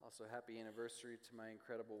Also, happy anniversary to my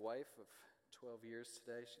incredible wife of 12 years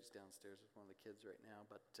today. She's downstairs with one of the kids right now.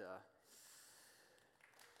 But,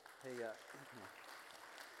 hey,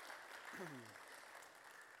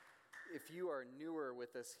 if you are newer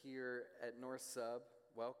with us here at North Sub,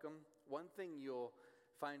 welcome. One thing you'll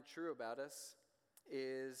find true about us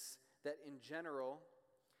is that in general,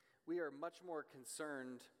 we are much more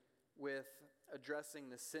concerned with addressing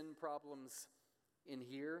the sin problems in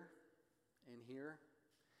here,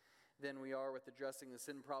 than we are with addressing the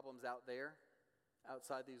sin problems out there,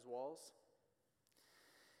 outside these walls.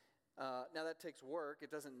 Now that takes work. It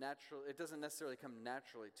doesn't necessarily come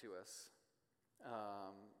naturally to us.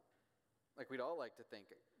 Like we'd all like to think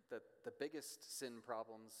that the biggest sin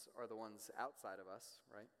problems are the ones outside of us,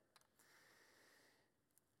 right?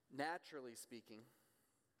 Naturally speaking,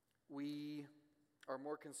 we are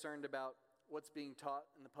more concerned about what's being taught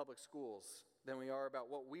in the public schools than we are about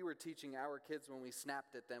what we were teaching our kids when we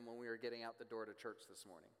snapped at them when we were getting out the door to church this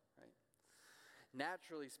morning, right?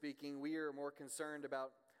 Naturally speaking, we are more concerned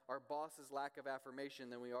about our boss's lack of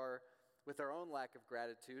affirmation than we are with our own lack of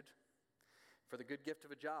gratitude for the good gift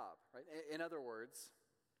of a job, right? In other words,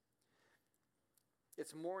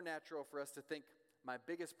 it's more natural for us to think my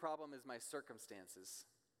biggest problem is my circumstances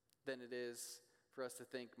than it is for us to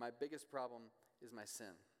think my biggest problem is my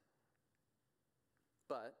sin.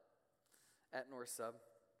 But at North Sub,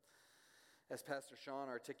 as Pastor Sean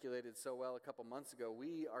articulated so well a couple months ago,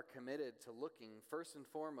 we are committed to looking first and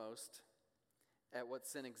foremost at what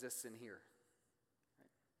sin exists in here.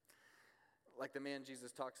 Right? Like the man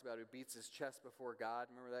Jesus talks about who beats his chest before God.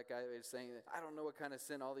 Remember that guy who was saying, I don't know what kind of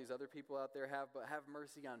sin all these other people out there have, but have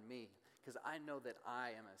mercy on me, because I know that I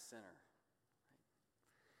am a sinner.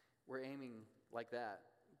 Right? We're aiming like that,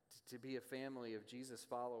 to be a family of Jesus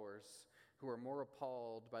followers who are more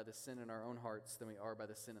appalled by the sin in our own hearts than we are by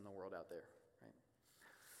the sin in the world out there, right?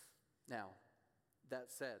 Now, that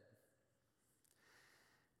said,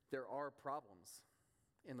 there are problems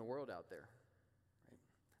in the world out there, right?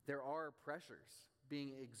 There are pressures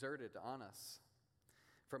being exerted on us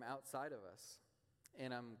from outside of us,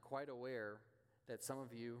 and I'm quite aware that some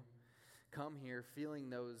of you come here feeling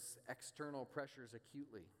those external pressures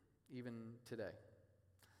acutely, even today.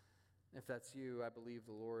 If that's you, I believe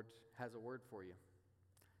the Lord has a word for you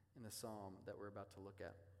in the psalm that we're about to look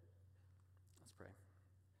at. Let's pray.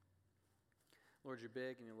 Lord, you're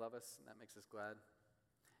big and you love us, and that makes us glad.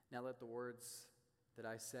 Now let the words that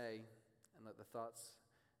I say and let the thoughts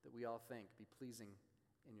that we all think be pleasing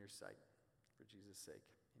in your sight. For Jesus' sake,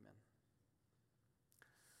 amen.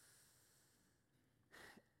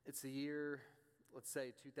 It's the year, let's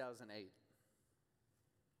say, 2008.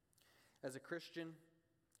 As a Christian,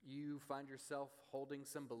 you find yourself holding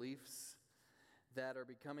some beliefs that are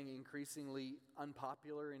becoming increasingly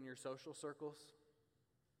unpopular in your social circles.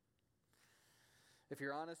 If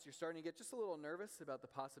you're honest, you're starting to get just a little nervous about the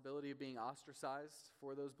possibility of being ostracized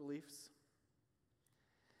for those beliefs.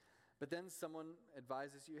 But then someone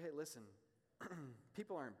advises you, hey, listen,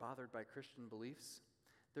 people aren't bothered by Christian beliefs.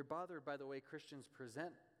 They're bothered by the way Christians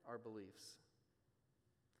present our beliefs.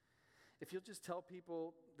 If you'll just tell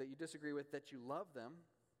people that you disagree with that you love them,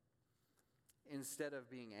 instead of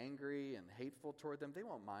being angry and hateful toward them, they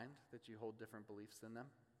won't mind that you hold different beliefs than them.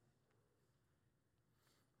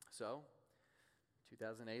 So,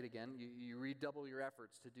 2008 again, you redouble your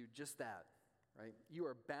efforts to do just that, right? You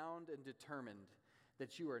are bound and determined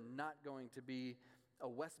that you are not going to be a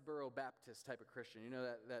Westboro Baptist type of Christian. You know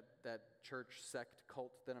that church sect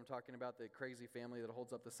cult that I'm talking about, the crazy family that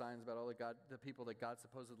holds up the signs about all the people that God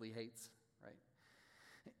supposedly hates, right?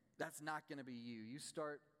 That's not going to be you. You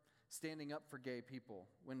start standing up for gay people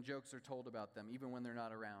when jokes are told about them, even when they're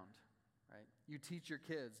not around, right? You teach your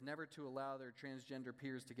kids never to allow their transgender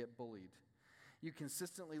peers to get bullied. You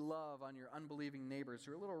consistently love on your unbelieving neighbors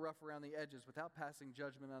who are a little rough around the edges without passing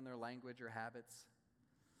judgment on their language or habits.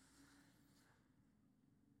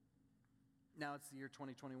 Now it's the year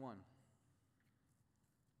 2021.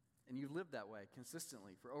 And you've lived that way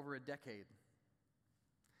consistently for over a decade.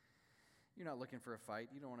 You're not looking for a fight.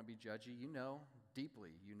 You don't want to be judgy. You know,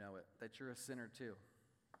 deeply you know it, that you're a sinner too.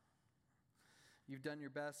 You've done your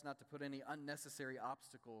best not to put any unnecessary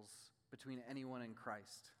obstacles between anyone and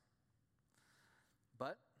Christ.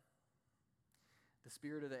 But the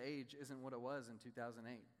spirit of the age isn't what it was in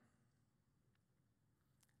 2008.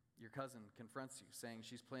 Your cousin confronts you, saying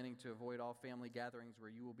she's planning to avoid all family gatherings where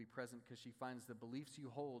you will be present because she finds the beliefs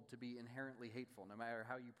you hold to be inherently hateful, no matter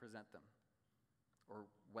how you present them or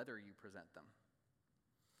whether you present them.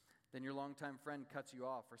 Then your longtime friend cuts you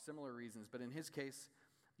off for similar reasons, but in his case,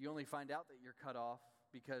 you only find out that you're cut off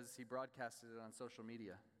because he broadcasted it on social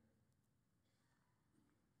media.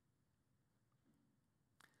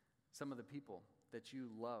 Some of the people that you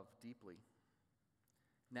love deeply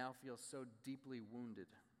now feel so deeply wounded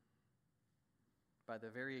by the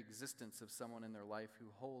very existence of someone in their life who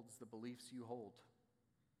holds the beliefs you hold.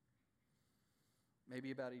 Maybe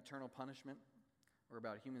about eternal punishment, or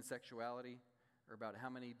about human sexuality, or about how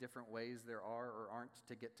many different ways there are or aren't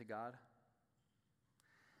to get to God.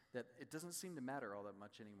 That it doesn't seem to matter all that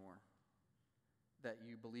much anymore. That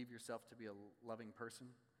you believe yourself to be a loving person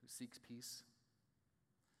who seeks peace.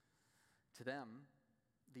 To them,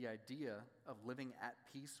 the idea of living at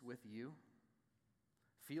peace with you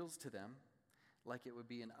feels to them like it would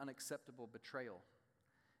be an unacceptable betrayal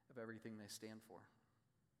of everything they stand for.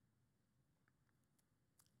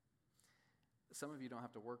 Some of you don't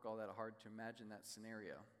have to work all that hard to imagine that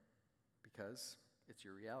scenario because it's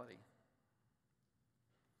your reality.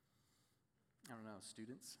 I don't know,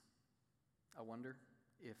 students, I wonder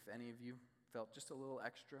if any of you felt just a little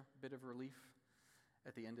extra bit of relief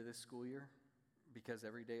at the end of this school year because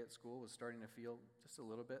every day at school was starting to feel just a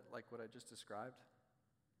little bit like what I just described.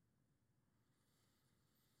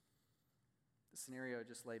 The scenario I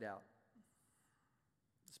just laid out.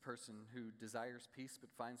 This person who desires peace but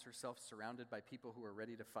finds herself surrounded by people who are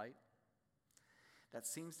ready to fight. That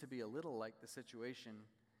seems to be a little like the situation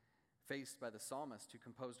faced by the psalmist who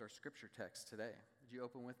composed our scripture text today. Would you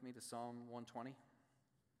open with me to Psalm 120?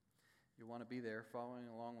 You want to be there following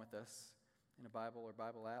along with us in a Bible or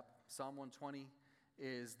Bible app. Psalm 120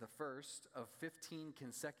 is the first of 15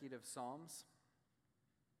 consecutive psalms,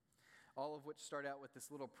 all of which start out with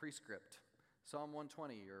this little prescript. Psalm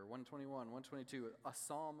 120 or 121, 122, a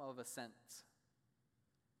psalm of ascent.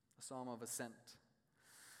 A psalm of ascent.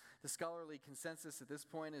 The scholarly consensus at this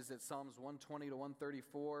point is that Psalms 120 to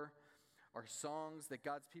 134 are songs that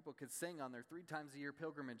God's people could sing on their 3 times a year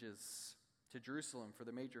pilgrimages to Jerusalem for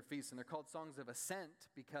the major feasts. And they're called songs of ascent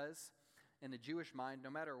because in the Jewish mind, no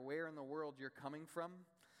matter where in the world you're coming from,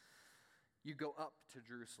 you go up to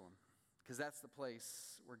Jerusalem because that's the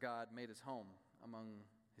place where God made his home among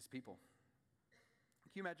his people.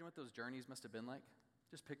 Can you imagine what those journeys must have been like?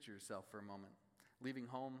 Just picture yourself for a moment. Leaving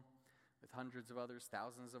home with hundreds of others,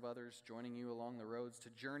 thousands of others, joining you along the roads to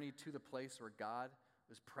journey to the place where God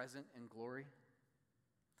was present in glory.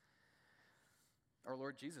 Our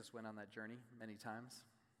Lord Jesus went on that journey many times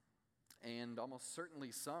and almost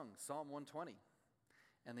certainly sung Psalm 120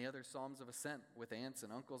 and the other Psalms of Ascent with aunts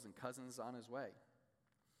and uncles and cousins on his way.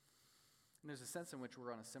 And there's a sense in which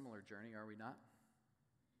we're on a similar journey, are we not?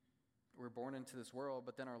 We're born into this world,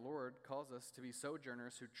 but then our Lord calls us to be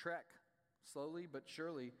sojourners who trek slowly but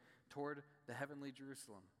surely toward the heavenly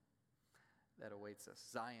Jerusalem that awaits us,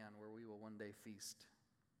 Zion, where we will one day feast,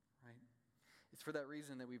 right? It's for that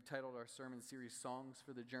reason that we've titled our sermon series Songs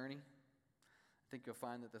for the Journey. I think you'll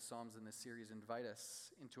find that the Psalms in this series invite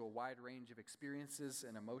us into a wide range of experiences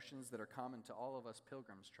and emotions that are common to all of us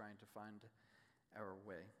pilgrims trying to find our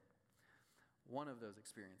way. One of those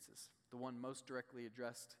experiences, the one most directly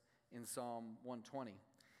addressed in Psalm 120,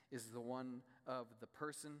 is the one of the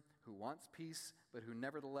person who wants peace, but who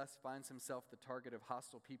nevertheless finds himself the target of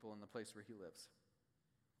hostile people in the place where he lives.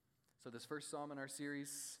 So this first psalm in our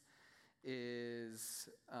series is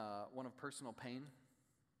one of personal pain.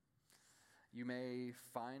 You may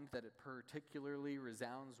find that it particularly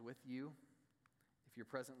resounds with you if you're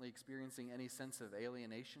presently experiencing any sense of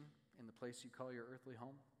alienation in the place you call your earthly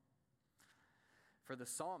home. For the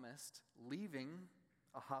psalmist, leaving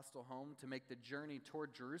a hostile home to make the journey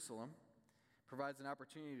toward Jerusalem provides an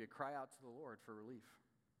opportunity to cry out to the Lord for relief.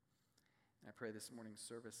 And I pray this morning's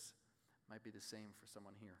service might be the same for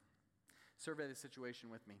someone here. Survey the situation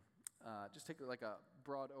with me. Just take like a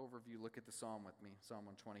broad overview look at the psalm with me, Psalm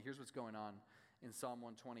 120. Here's what's going on in Psalm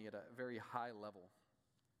 120 at a very high level.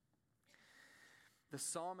 The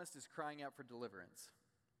psalmist is crying out for deliverance.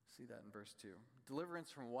 See that in verse 2. Deliverance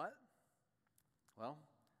from what? Well,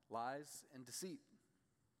 lies and deceit.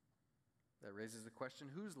 That raises the question,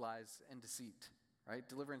 whose lies and deceit, right?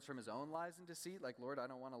 Deliverance from his own lies and deceit, like, Lord, I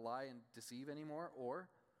don't want to lie and deceive anymore, or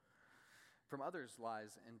from others'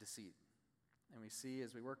 lies and deceit. And we see,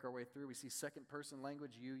 as we work our way through, we see second person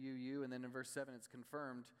language, you, and then in verse 7 it's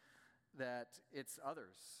confirmed that it's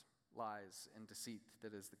others' lies and deceit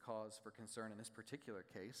that is the cause for concern in this particular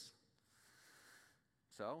case.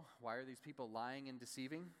 So, why are these people lying and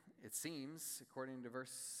deceiving? It seems, according to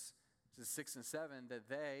verses 6 and 7, that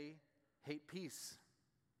they hate peace.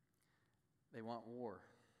 They want war.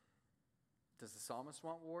 Does the psalmist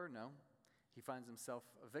want war? No. He finds himself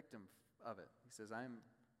a victim of it. He says, I am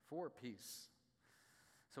for peace.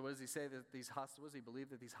 So what does he say that what does he believe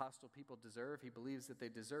that these hostile people deserve? He believes that they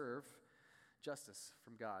deserve justice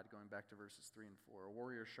from God, going back to verses 3 and 4. A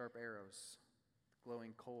warrior's sharp arrows,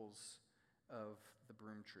 glowing coals of the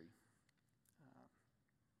broom tree.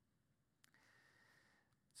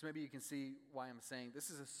 So maybe you can see why I'm saying this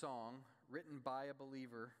is a song written by a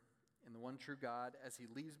believer in the one true God as he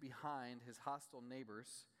leaves behind his hostile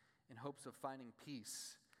neighbors in hopes of finding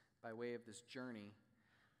peace by way of this journey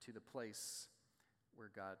to the place where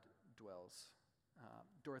God dwells.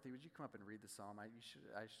 Dorothy, would you come up and read the psalm? I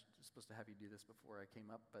was supposed to have you do this before I came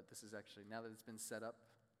up, but this is actually, now that it's been set up,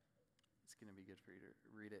 it's going to be good for you to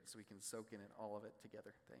read it so we can soak in it, all of it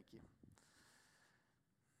together. Thank you.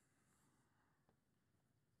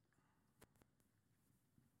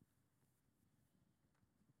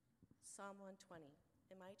 Psalm 120.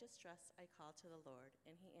 In my distress I called to the Lord,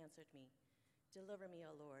 and he answered me. Deliver me,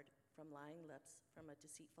 O Lord, from lying lips, from a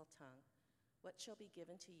deceitful tongue. What shall be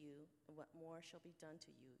given to you, and what more shall be done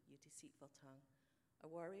to you, you deceitful tongue? A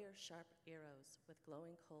warrior's sharp arrows with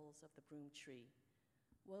glowing coals of the broom tree.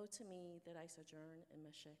 Woe to me that I sojourn in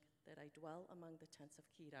Meshech, that I dwell among the tents of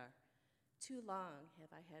Kedar. Too long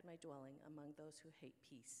have I had my dwelling among those who hate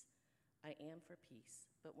peace. I am for peace,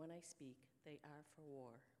 but when I speak, they are for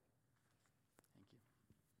war. Thank you.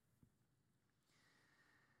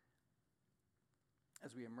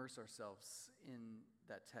 As we immerse ourselves in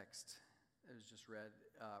that text that was just read,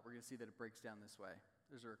 we're going to see that it breaks down this way.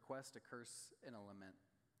 There's a request, a curse, and a lament.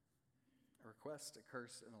 A request, a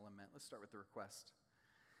curse, and a lament. Let's start with the request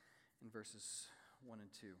in verses 1 and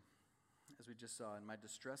 2. As we just saw, in my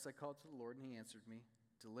distress I called to the Lord, and he answered me.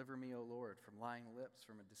 Deliver me, O Lord, from lying lips,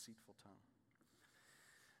 from a deceitful tongue.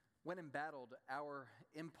 When embattled, our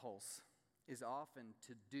impulse is often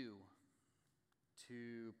to do,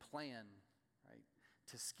 to plan, right?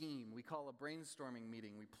 To scheme. We call a brainstorming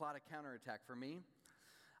meeting. We plot a counterattack. For me,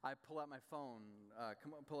 I pull out my phone,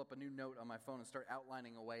 pull up a new note on my phone and start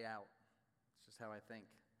outlining a way out. It's just how I think.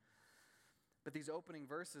 But these opening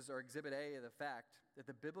verses are exhibit A of the fact that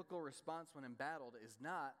the biblical response when embattled is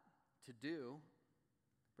not to do,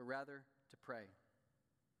 but rather to pray.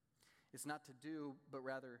 It's not to do, but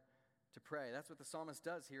rather to pray. That's what the psalmist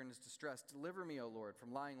does here in his distress. Deliver me, O Lord,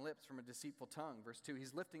 from lying lips, from a deceitful tongue. Verse 2,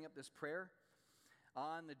 he's lifting up this prayer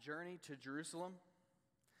on the journey to Jerusalem,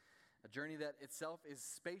 a journey that itself is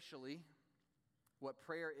spatially what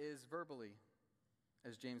prayer is verbally,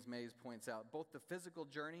 as James Mays points out. Both the physical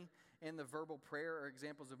journey and the verbal prayer are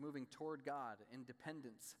examples of moving toward God in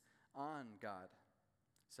dependence on God.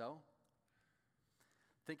 So,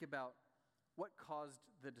 think about what caused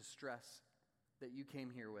the distress that you came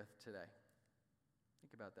here with today.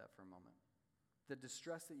 Think about that for a moment. The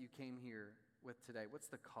distress that you came here with today, what's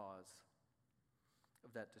the cause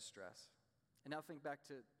of that distress? And now think back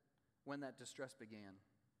to when that distress began.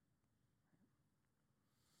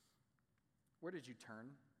 Where did you turn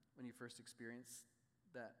when you first experienced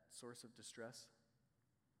that source of distress?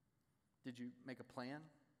 Did you make a plan?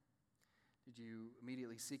 Did you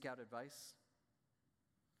immediately seek out advice?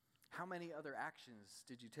 How many other actions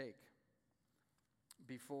did you take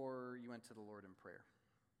before you went to the Lord in prayer?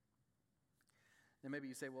 Then maybe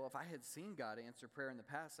you say, well, if I had seen God answer prayer in the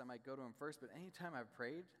past, I might go to him first, but anytime I've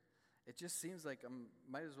prayed, it just seems like I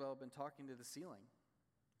might as well have been talking to the ceiling.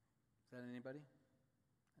 Is that anybody?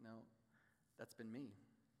 I know that's been me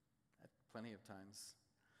at plenty of times.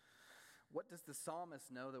 What does the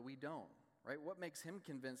psalmist know that we don't, right? What makes him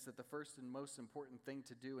convinced that the first and most important thing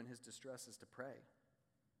to do in his distress is to pray?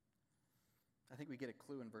 I think we get a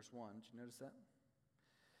clue in verse 1. Did you notice that?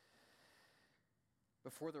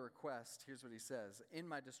 Before the request, here's what he says. In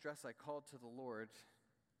my distress I called to the Lord,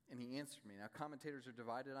 and he answered me. Now, commentators are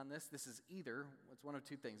divided on this. This is either, it's one of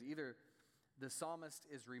two things. Either the psalmist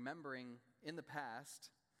is remembering in the past,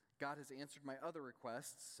 God has answered my other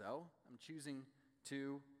requests, so I'm choosing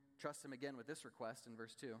to trust him again with this request in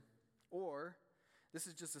verse 2. Or this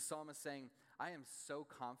is just a psalmist saying, I am so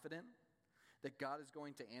confident that God is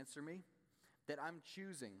going to answer me that I'm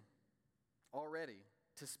choosing already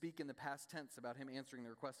to speak in the past tense about him answering the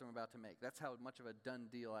request I'm about to make. That's how much of a done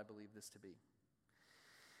deal I believe this to be.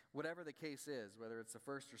 Whatever the case is, whether it's the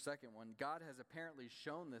first or second one, God has apparently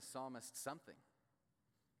shown this psalmist something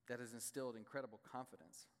that has instilled incredible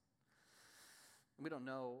confidence. We don't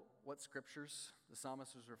know what scriptures the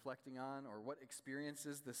psalmist was reflecting on or what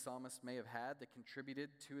experiences the psalmist may have had that contributed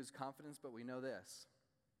to his confidence, but we know this.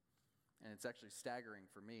 And it's actually staggering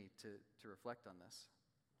for me to reflect on this.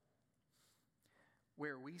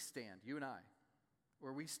 Where we stand, you and I,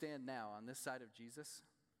 where we stand now on this side of Jesus,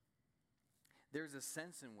 there's a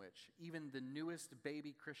sense in which even the newest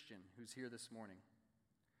baby Christian who's here this morning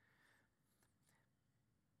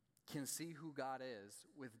can see who God is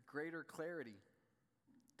with greater clarity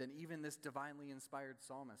than even this divinely inspired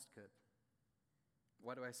psalmist could.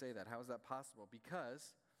 Why do I say that? How is that possible?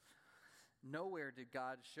 Because nowhere did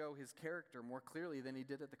God show his character more clearly than he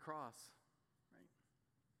did at the cross. Right?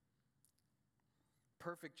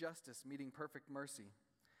 Perfect justice meeting perfect mercy.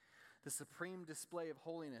 The supreme display of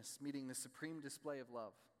holiness meeting the supreme display of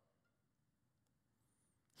love.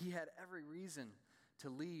 He had every reason to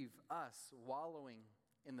leave us wallowing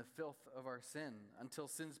in the filth of our sin until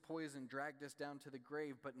sin's poison dragged us down to the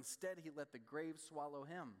grave, but instead he let the grave swallow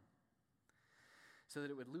him so that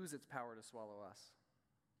it would lose its power to swallow us.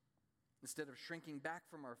 Instead of shrinking back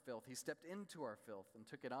from our filth, he stepped into our filth and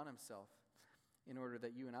took it on himself in order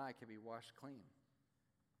that you and I could be washed clean.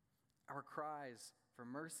 Our cries for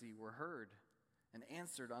mercy were heard and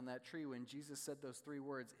answered on that tree when Jesus said those 3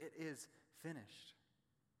 words, "It is finished."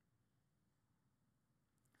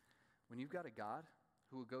 When you've got a God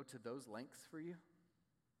who will go to those lengths for you,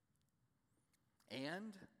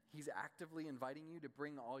 and he's actively inviting you to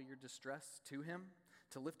bring all your distress to him,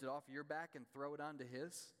 to lift it off your back and throw it onto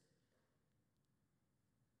his,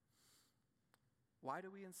 why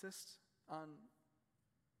do we insist on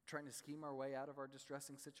trying to scheme our way out of our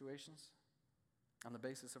distressing situations on the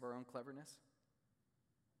basis of our own cleverness?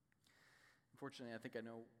 Unfortunately, I think I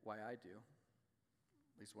know why I do.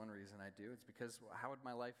 At least one reason I do. It's because how would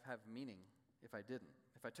my life have meaning if I didn't?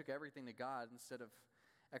 If I took everything to God instead of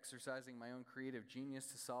exercising my own creative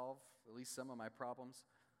genius to solve at least some of my problems,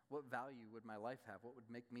 what value would my life have? What would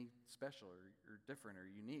make me special or different or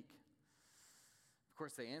unique? Of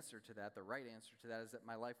course, the answer to that, the right answer to that, is that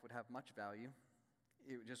my life would have much value.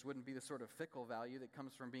 It just wouldn't be the sort of fickle value that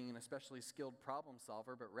comes from being an especially skilled problem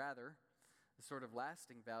solver, but rather the sort of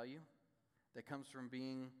lasting value that comes from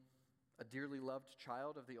being a dearly loved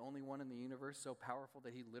child of the only one in the universe so powerful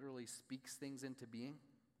that he literally speaks things into being.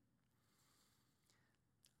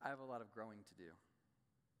 I have a lot of growing to do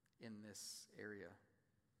in this area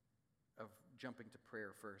of jumping to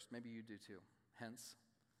prayer first. Maybe you do too. Hence,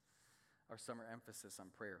 our summer emphasis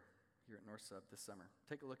on prayer here at North Sub this summer.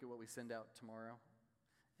 Take a look at what we send out tomorrow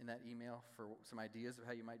in that email for some ideas of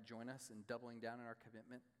how you might join us in doubling down on our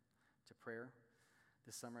commitment to prayer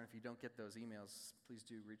this summer. And if you don't get those emails, please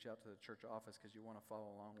do reach out to the church office because you want to follow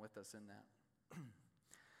along with us in that.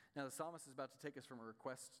 Now, the psalmist is about to take us from a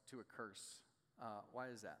request to a curse. Why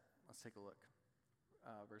is that? Let's take a look.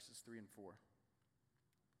 Verses 3 and 4.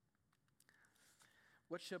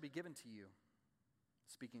 What shall be given to you?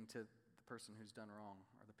 Speaking to the person who's done wrong,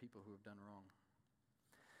 or the people who have done wrong.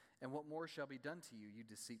 And what more shall be done to you, you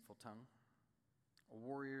deceitful tongue? A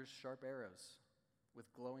warrior's sharp arrows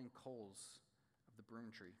with glowing coals of the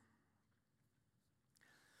broom tree.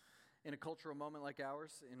 In a cultural moment like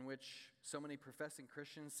ours, in which so many professing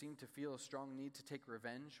Christians seem to feel a strong need to take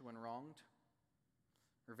revenge when wronged,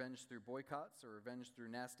 revenge through boycotts, or revenge through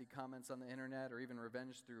nasty comments on the internet, or even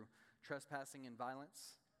revenge through trespassing and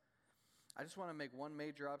violence, I just want to make one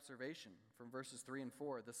major observation from verses 3 and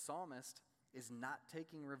 4. The psalmist is not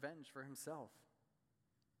taking revenge for himself.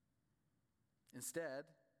 Instead,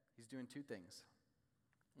 he's doing 2 things.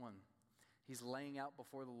 1, he's laying out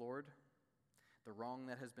before the Lord the wrong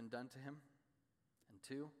that has been done to him. And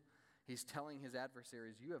 2, he's telling his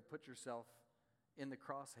adversaries, you have put yourself in the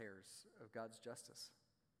crosshairs of God's justice.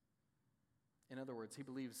 In other words, he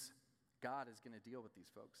believes God is going to deal with these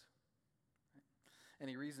folks. Right? And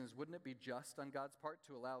he reasons, wouldn't it be just on God's part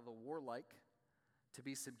to allow the warlike to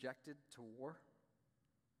be subjected to war?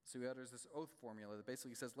 So he utters this oath formula that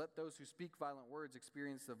basically says, let those who speak violent words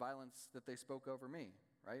experience the violence that they spoke over me,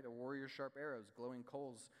 right? A warrior's sharp arrows, glowing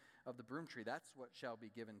coals of the broom tree. That's what shall be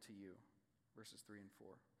given to you, verses 3 and 4.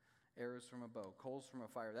 Arrows from a bow, coals from a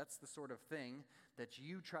fire. That's the sort of thing that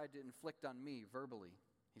you tried to inflict on me verbally,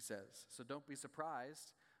 he says. So don't be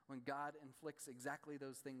surprised when God inflicts exactly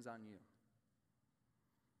those things on you.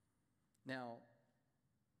 Now,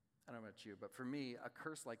 I don't know about you, but for me, a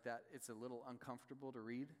curse like that, it's a little uncomfortable to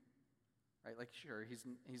read, right? Like, sure, he's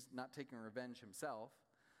not taking revenge himself,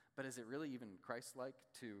 but is it really even Christ-like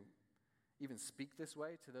to even speak this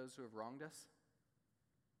way to those who have wronged us?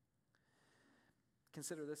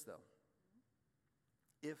 Consider this, though.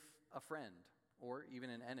 If a friend, or even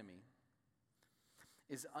an enemy,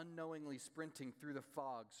 is unknowingly sprinting through the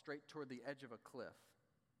fog straight toward the edge of a cliff,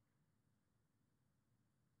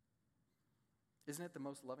 isn't it the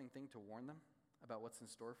most loving thing to warn them about what's in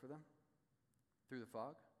store for them through the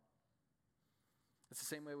fog? It's the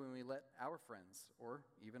same way when we let our friends, or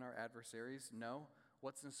even our adversaries, know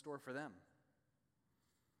what's in store for them,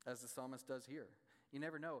 as the psalmist does here. You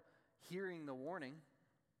never know. Hearing the warning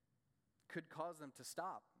could cause them to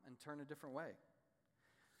stop and turn a different way.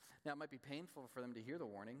 Now, it might be painful for them to hear the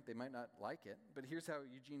warning. They might not like it. But here's how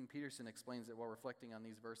Eugene Peterson explains it while reflecting on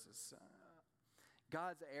these verses.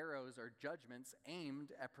 God's arrows are judgments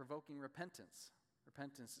aimed at provoking repentance.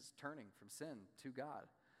 Repentance is turning from sin to God.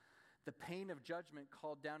 The pain of judgment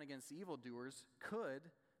called down against evildoers could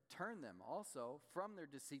turn them also from their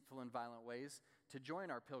deceitful and violent ways to join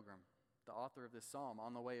our pilgrim, the author of this psalm,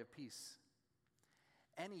 on the way of peace.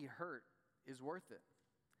 Any hurt is worth it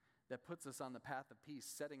that puts us on the path of peace,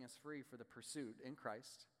 setting us free for the pursuit in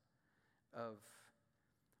Christ of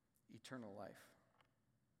eternal life.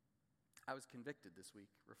 I was convicted this week,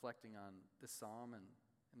 reflecting on this psalm and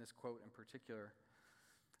this quote in particular.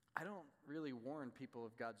 I don't really warn people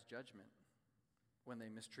of God's judgment when they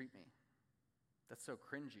mistreat me. That's so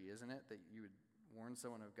cringy, isn't it, that you would warn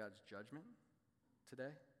someone of God's judgment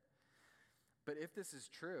today? But if this is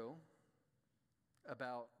true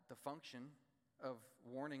about the function of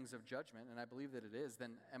warnings of judgment, and I believe that it is,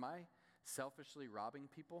 then am I selfishly robbing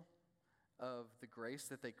people of the grace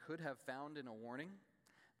that they could have found in a warning,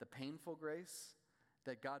 the painful grace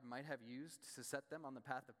that God might have used to set them on the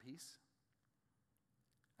path of peace?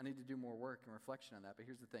 I need to do more work and reflection on that, but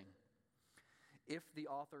here's the thing. If the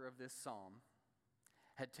author of this psalm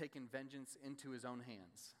had taken vengeance into his own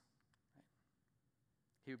hands, right,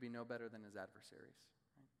 he would be no better than his adversaries,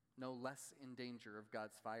 right? No less in danger of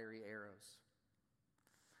God's fiery arrows.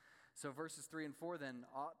 So verses 3 and 4 then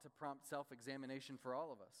ought to prompt self-examination for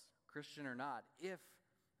all of us, Christian or not, if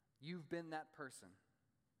you've been that person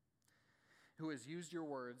who has used your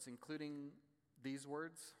words, including these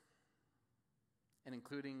words, and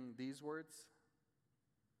including these words,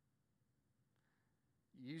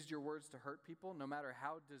 used your words to hurt people, no matter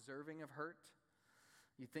how deserving of hurt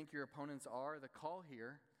you think your opponents are. The call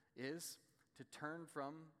here is to turn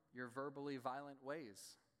from your verbally violent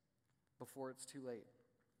ways before it's too late.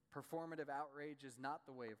 Performative outrage is not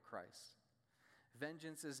the way of Christ.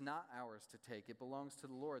 Vengeance is not ours to take. It belongs to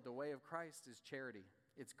the Lord. The way of Christ is charity.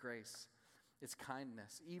 It's grace. It's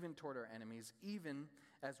kindness, even toward our enemies, even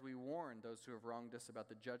as we warn those who have wronged us about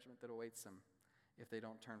the judgment that awaits them if they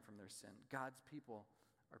don't turn from their sin. God's people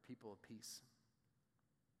are people of peace.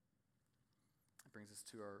 That brings us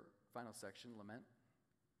to our final section, lament,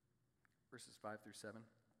 verses 5 through 7.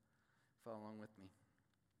 Follow along with me.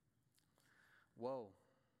 Woe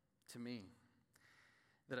to me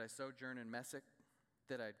that I sojourn in Meshech,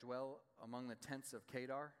 that I dwell among the tents of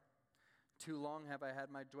Kedar. Too long have I had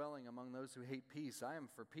my dwelling among those who hate peace. I am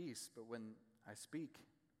for peace, but when I speak,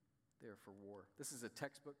 they are for war. This is a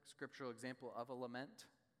textbook scriptural example of a lament.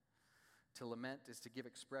 To lament is to give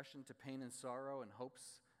expression to pain and sorrow and hopes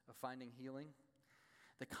of finding healing.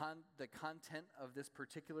 The content of this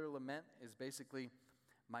particular lament is basically,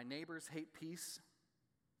 my neighbors hate peace.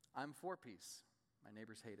 I'm for peace. My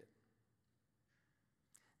neighbors hate it.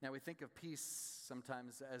 Now we think of peace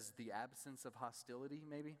sometimes as the absence of hostility,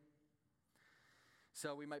 maybe.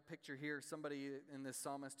 So we might picture here somebody in this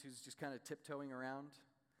psalmist who's just kind of tiptoeing around,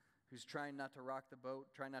 who's trying not to rock the boat,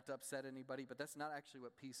 trying not to upset anybody, but that's not actually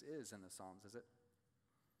what peace is in the Psalms, is it?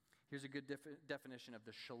 Here's a good definition of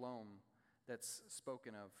the shalom that's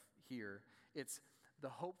spoken of here. It's the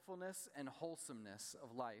hopefulness and wholesomeness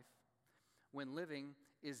of life when living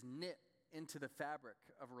is knit into the fabric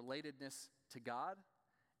of relatedness to God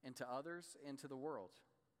and to others and to the world.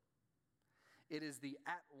 It is the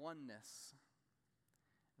at-oneness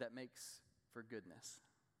that makes for goodness.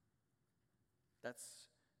 That's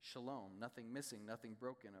shalom, nothing missing, nothing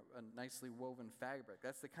broken, a nicely woven fabric.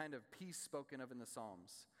 That's the kind of peace spoken of in the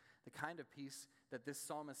Psalms, the kind of peace that this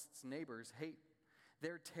psalmist's neighbors hate.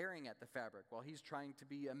 They're tearing at the fabric while he's trying to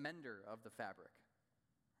be a mender of the fabric.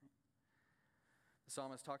 The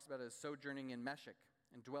psalmist talks about his sojourning in Meshech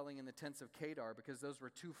and dwelling in the tents of Kedar because those were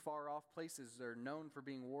two far-off places that are known for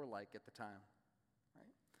being warlike at the time. Right?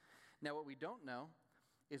 Now, what we don't know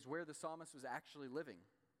is where the psalmist was actually living,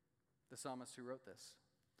 the psalmist who wrote this.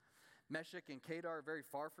 Meshech and Kedar are very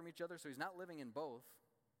far from each other, so he's not living in both.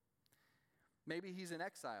 Maybe he's in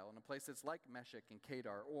exile in a place that's like Meshech and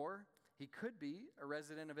Kedar, or he could be a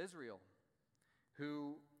resident of Israel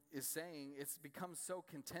who is saying, it's become so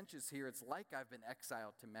contentious here, it's like I've been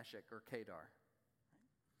exiled to Meshech or Kedar.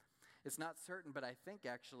 It's not certain, but I think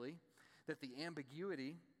actually that the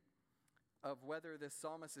ambiguity of whether this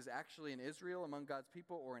psalmist is actually in Israel among God's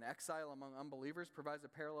people or in exile among unbelievers provides a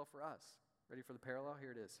parallel for us. Ready for the parallel?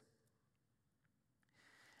 Here it is.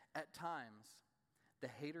 At times, the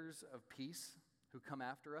haters of peace who come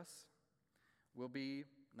after us will be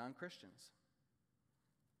non-Christians.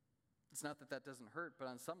 It's not that that doesn't hurt, but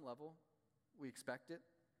on some level, we expect it,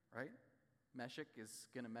 right? Meshech is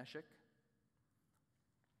going to Meshech.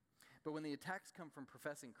 But when the attacks come from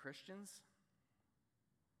professing Christians,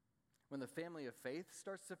 when the family of faith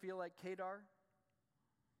starts to feel like Kedar,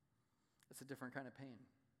 That's a different kind of pain.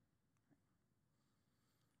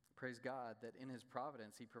 Praise God that in his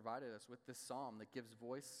providence, he provided us with this psalm that gives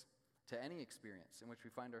voice to any experience in which we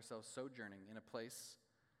find ourselves sojourning in a place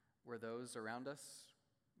where those around us,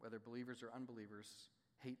 whether believers or unbelievers,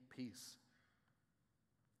 hate peace.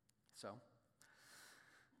 So,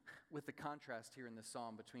 with the contrast here in this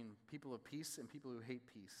psalm between people of peace and people who hate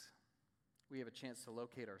peace, we have a chance to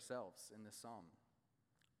locate ourselves in this psalm.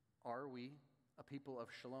 Are we a people of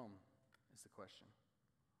shalom, is the question.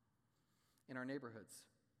 In our neighborhoods,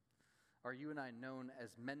 are you and I known as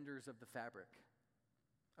menders of the fabric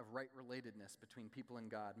of right relatedness between people and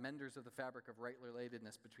God, menders of the fabric of right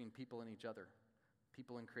relatedness between people and each other,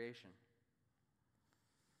 people in creation?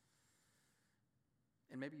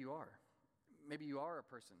 And maybe you are. Maybe you are a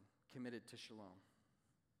person committed to shalom.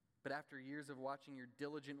 But after years of watching your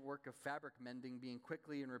diligent work of fabric mending being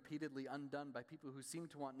quickly and repeatedly undone by people who seem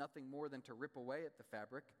to want nothing more than to rip away at the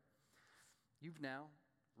fabric, you've now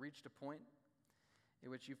reached a point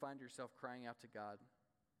in which you find yourself crying out to God,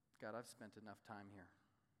 God, I've spent enough time here.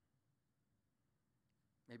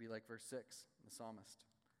 Maybe like verse 6, the psalmist,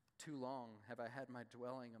 too long have I had my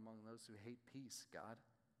dwelling among those who hate peace, God.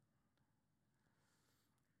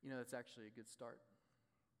 You know, that's actually a good start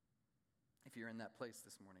if you're in that place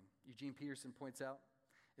this morning. Eugene Peterson points out,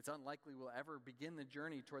 it's unlikely we'll ever begin the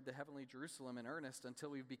journey toward the heavenly Jerusalem in earnest until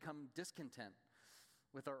we've become discontent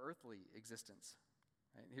with our earthly existence.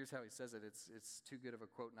 Right? Here's how he says it. It's too good of a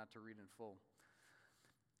quote not to read in full.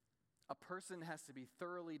 A person has to be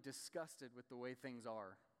thoroughly disgusted with the way things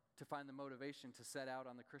are to find the motivation to set out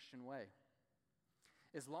on the Christian way.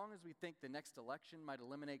 As long as we think the next election might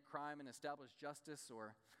eliminate crime and establish justice,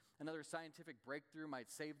 or another scientific breakthrough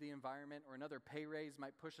might save the environment, or another pay raise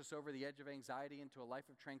might push us over the edge of anxiety into a life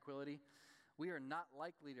of tranquility, we are not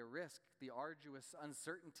likely to risk the arduous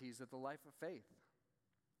uncertainties of the life of faith.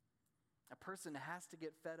 A person has to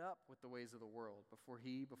get fed up with the ways of the world before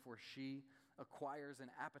she acquires an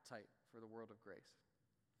appetite for the world of grace.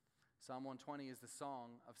 Psalm 120 is the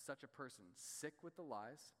song of such a person, sick with the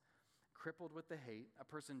lies, crippled with the hate, a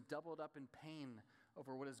person doubled up in pain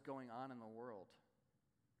over what is going on in the world.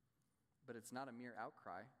 But it's not a mere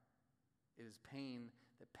outcry. It is pain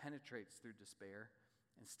that penetrates through despair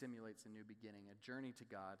and stimulates a new beginning, a journey to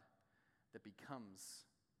God that becomes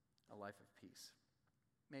a life of peace.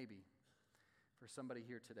 Maybe for somebody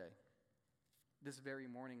here today, this very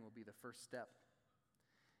morning will be the first step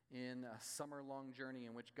in a summer-long journey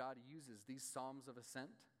in which God uses these psalms of ascent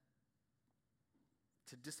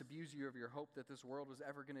to disabuse you of your hope that this world was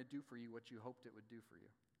ever going to do for you what you hoped it would do for you.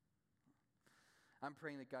 I'm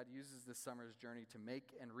praying that God uses this summer's journey to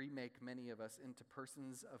make and remake many of us into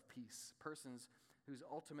persons of peace, persons whose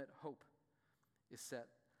ultimate hope is set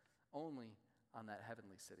only on that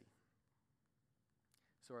heavenly city.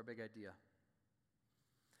 So our big idea,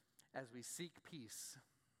 as we seek peace,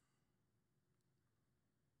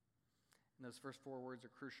 and those first four words are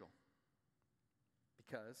crucial,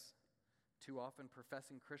 because too often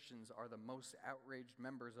professing Christians are the most outraged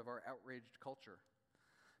members of our outraged culture.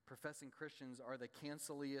 Professing Christians are the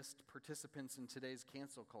canceliest participants in today's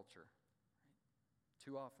cancel culture.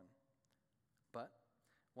 Too often. But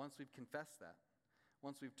once we've confessed that,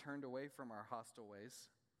 once we've turned away from our hostile ways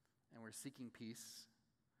and we're seeking peace,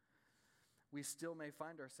 we still may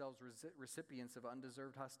find ourselves recipients of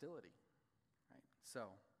undeserved hostility. Right? So,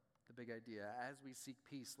 the big idea, as we seek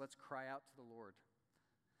peace, let's cry out to the Lord,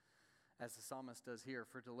 as the psalmist does here,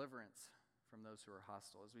 for deliverance from those who are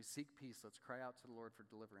hostile. As we seek peace, let's cry out to the Lord for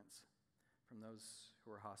deliverance from those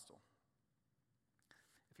who are hostile.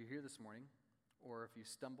 If you're here this morning, or if you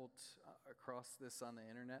stumbled across this on the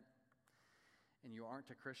internet, and you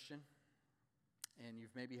aren't a Christian, and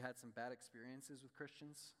you've maybe had some bad experiences with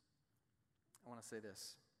Christians, I want to say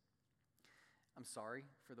this. I'm sorry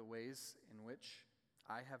for the ways in which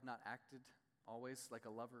I have not acted always like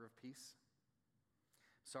a lover of peace.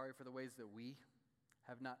 Sorry for the ways that we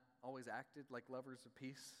have not always acted like lovers of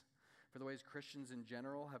peace. For the ways Christians in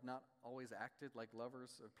general have not always acted like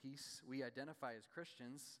lovers of peace. We identify as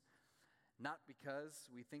Christians not because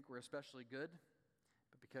we think we're especially good,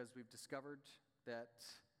 but because we've discovered that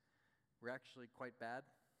we're actually quite bad.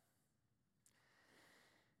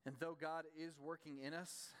 And though God is working in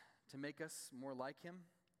us to make us more like Him,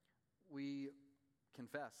 we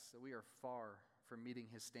confess that we are far from meeting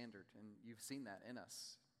His standard, and you've seen that in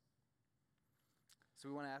us. So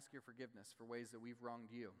we want to ask your forgiveness for ways that we've wronged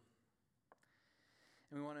you.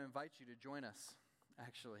 And we want to invite you to join us,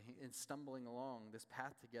 actually, in stumbling along this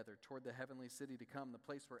path together toward the heavenly city to come, the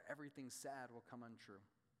place where everything sad will come untrue.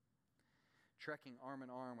 Trekking arm in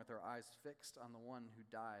arm with our eyes fixed on the one who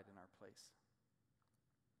died in our place.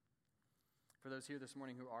 For those here this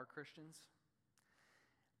morning who are Christians,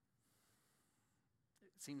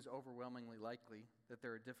 it seems overwhelmingly likely that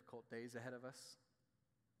there are difficult days ahead of us.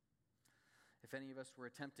 If any of us were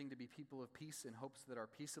attempting to be people of peace in hopes that our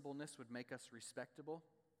peaceableness would make us respectable,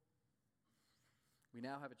 we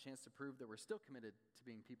now have a chance to prove that we're still committed to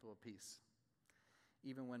being people of peace,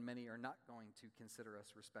 even when many are not going to consider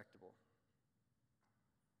us respectable.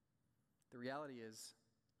 The reality is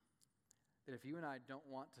that if you and I don't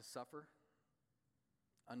want to suffer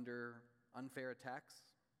under unfair attacks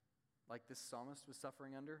like this psalmist was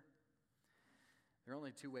suffering under, there are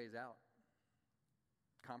only two ways out: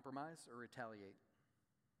 compromise or retaliate.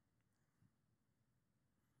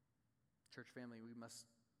 Church family, we must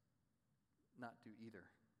not do either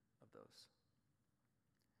of those.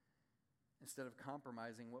 Instead of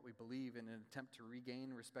compromising what we believe in an attempt to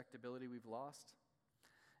regain respectability we've lost,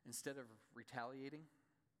 instead of retaliating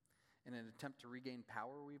in an attempt to regain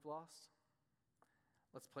power we've lost,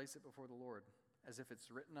 let's place it before the Lord as if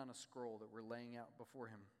it's written on a scroll that we're laying out before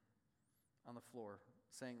him on the floor,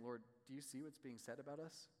 saying, Lord, do you see what's being said about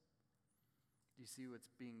us? Do you see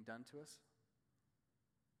what's being done to us?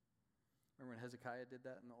 Remember when Hezekiah did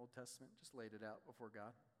that in the Old Testament? Just laid it out before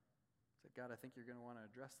God. Said, God, I think you're going to want to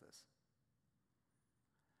address this.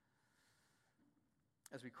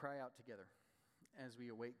 As we cry out together, as we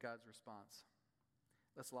await God's response,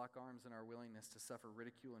 let's lock arms in our willingness to suffer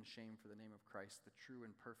ridicule and shame for the name of Christ, the true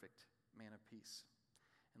and perfect man of peace.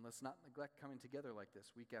 And let's not neglect coming together like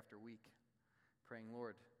this week after week, praying,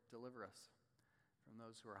 Lord, deliver us from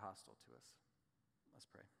those who are hostile to us. Let's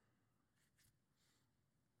pray.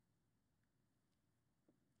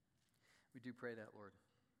 We do pray that, Lord.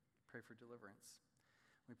 Pray for deliverance.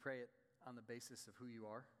 We pray it on the basis of who you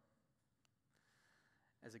are,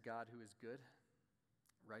 as a God who is good,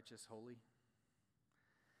 righteous, holy,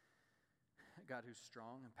 a God who's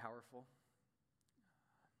strong and powerful,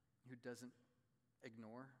 who doesn't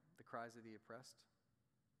ignore the cries of the oppressed.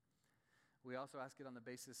 We also ask it on the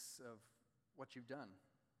basis of what you've done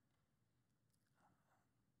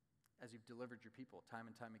as you've delivered your people time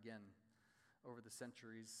and time again over the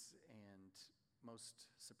centuries, and most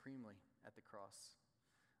supremely at the cross,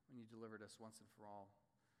 when you delivered us once and for all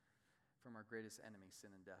from our greatest enemy,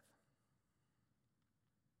 sin and death.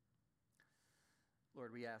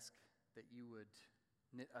 Lord, we ask that you would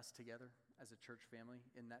knit us together as a church family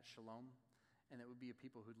in that shalom, and that would be a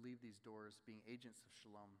people who'd leave these doors being agents of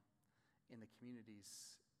shalom in the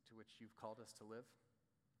communities to which you've called us to live.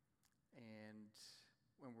 And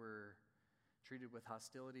when we're treated with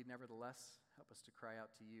hostility, nevertheless, help us to cry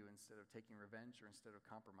out to you instead of taking revenge or instead of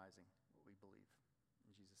compromising what we believe.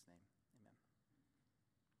 In Jesus' name, amen.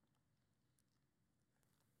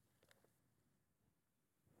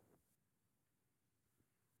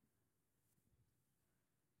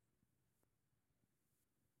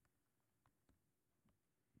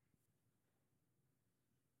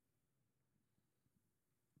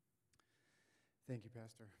 Thank you,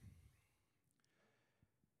 Pastor.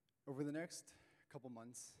 Over the next couple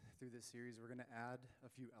months through this series, we're going to add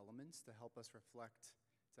a few elements to help us reflect,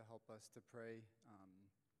 to help us to pray,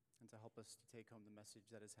 and to help us to take home the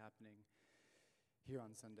message that is happening here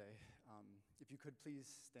on Sunday. If you could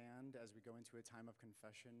please stand as we go into a time of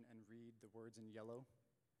confession and read the words in yellow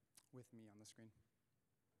with me on the screen.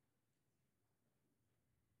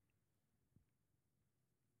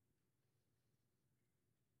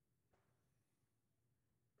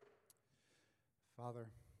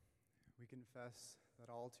 Father, we confess that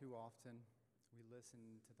all too often we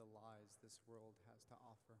listen to the lies this world has to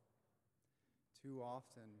offer. Too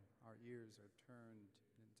often our ears are turned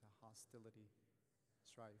into hostility,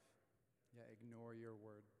 strife, yet ignore your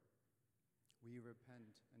word. We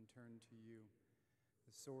repent and turn to you,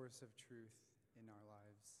 the source of truth in our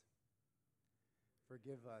lives.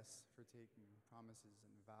 Forgive us for taking promises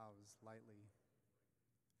and vows lightly.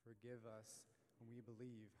 Forgive us when we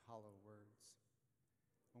believe hollow words,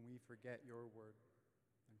 when we forget your word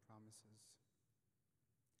and promises.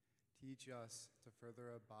 Teach us to further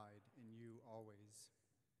abide in you always,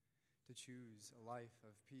 to choose a life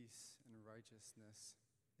of peace and righteousness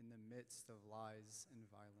in the midst of lies and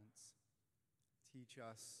violence. Teach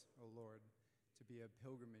us, O Lord, to be a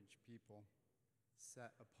pilgrimage people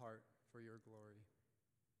set apart for your glory.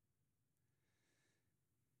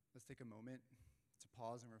 Let's take a moment to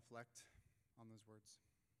pause and reflect on those words.